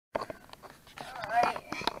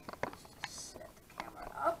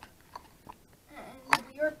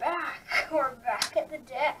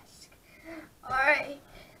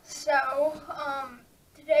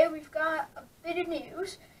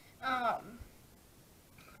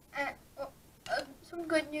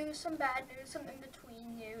good news, some bad news, some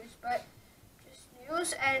in-between news, but just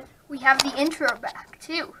news. And we have the intro back,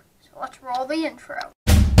 too. So let's roll the intro.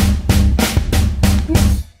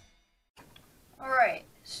 Alright,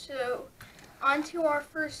 so on to our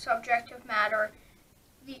first subject of matter,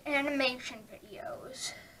 the animation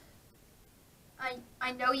videos.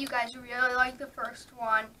 I know you guys really like the first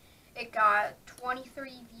one. It got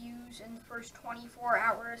 23 views in the first 24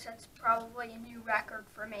 hours. That's probably a new record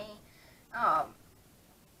for me.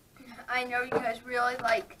 I know you guys really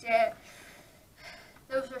liked it.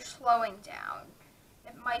 Those are slowing down.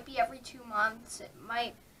 It might be every 2 months. It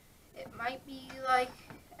might be like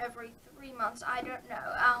every 3 months. I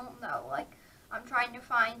don't know. Like, I'm trying to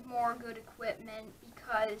find more good equipment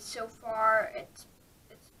because so far it's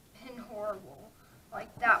been horrible.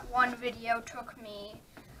 Like, that one video took me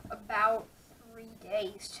about 3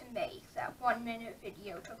 days to make. That 1 minute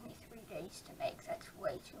video took me 3 days to make. That's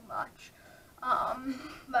way too much.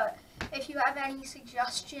 But if you have any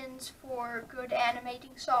suggestions for good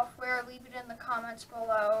animating software, leave it in the comments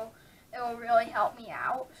below. It will really help me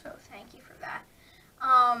out, so thank you for that.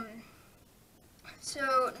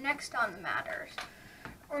 So next on the matters.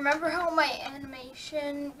 Remember how my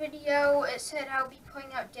animation video, it said I would be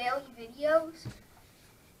putting out daily videos?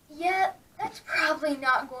 Yeah, that's probably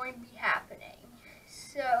not going to be happening.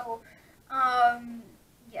 So,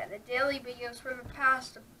 yeah, the daily videos for the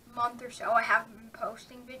past month or so, I haven't been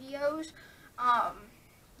posting videos.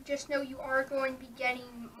 Just know you are going to be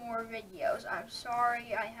getting more videos. I'm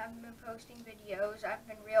sorry I haven't been posting videos. I've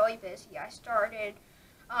been really busy. I started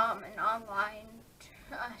an online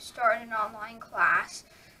class.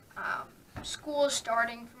 School is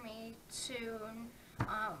starting for me soon.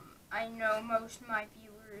 I know most of my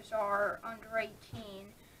viewers are under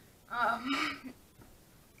 18.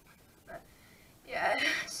 But yeah,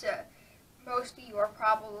 so most of you are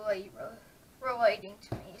probably relating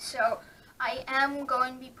to me. So I am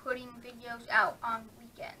going to be putting videos out on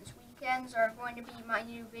weekends. Weekends are going to be my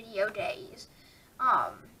new video days.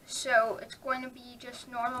 So it's going to be just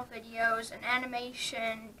normal videos, an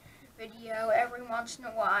animation video every once in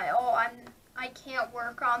a while. I can't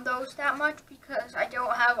work on those that much because I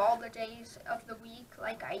don't have all the days of the week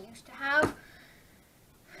like I used to have.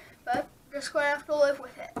 But just going to have to live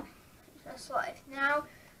with it. That's life. Now,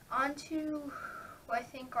 on to what I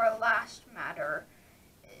think our last matter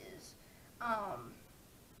is.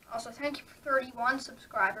 Also, thank you for 31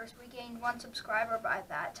 subscribers. We gained 1 subscriber by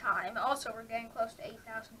that time. Also, we're getting close to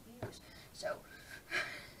 8,000 views. So,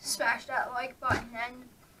 smash that like button and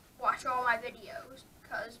watch all my videos.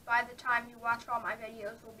 Because by the time you watch all my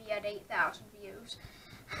videos, we'll be at 8,000 views.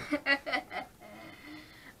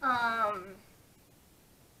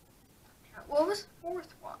 What was the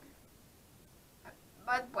fourth one?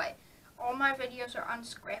 By the way, all my videos are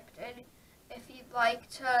unscripted. If you'd like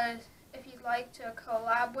to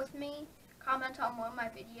collab with me, comment on one of my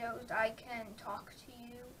videos. I can talk to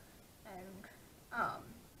you and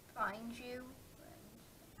find you. And,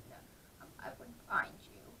 no, I would find you.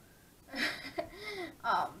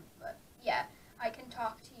 But yeah, I can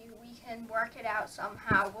talk to you. We can work it out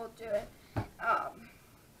somehow. We'll do it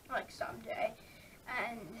like someday.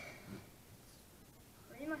 And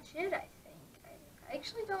pretty much it, I think. I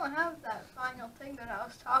actually don't have that final thing that I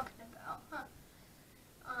was talking about, huh?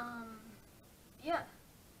 Yeah.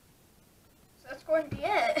 So that's going to be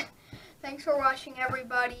it. Thanks for watching,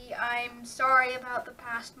 everybody. I'm sorry about the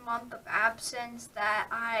past month of absence that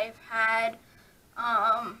I've had.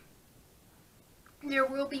 There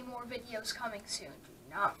will be more videos coming soon. Do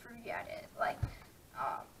not forget it. Like,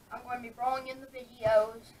 I'm going to be rolling in the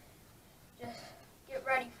videos. Just get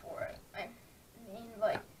ready for it. I mean,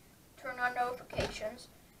 like, turn on notifications.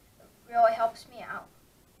 It really helps me out.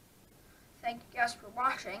 Thank you guys for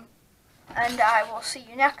watching, and I will see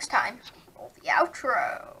you next time. Roll the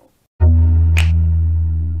outro.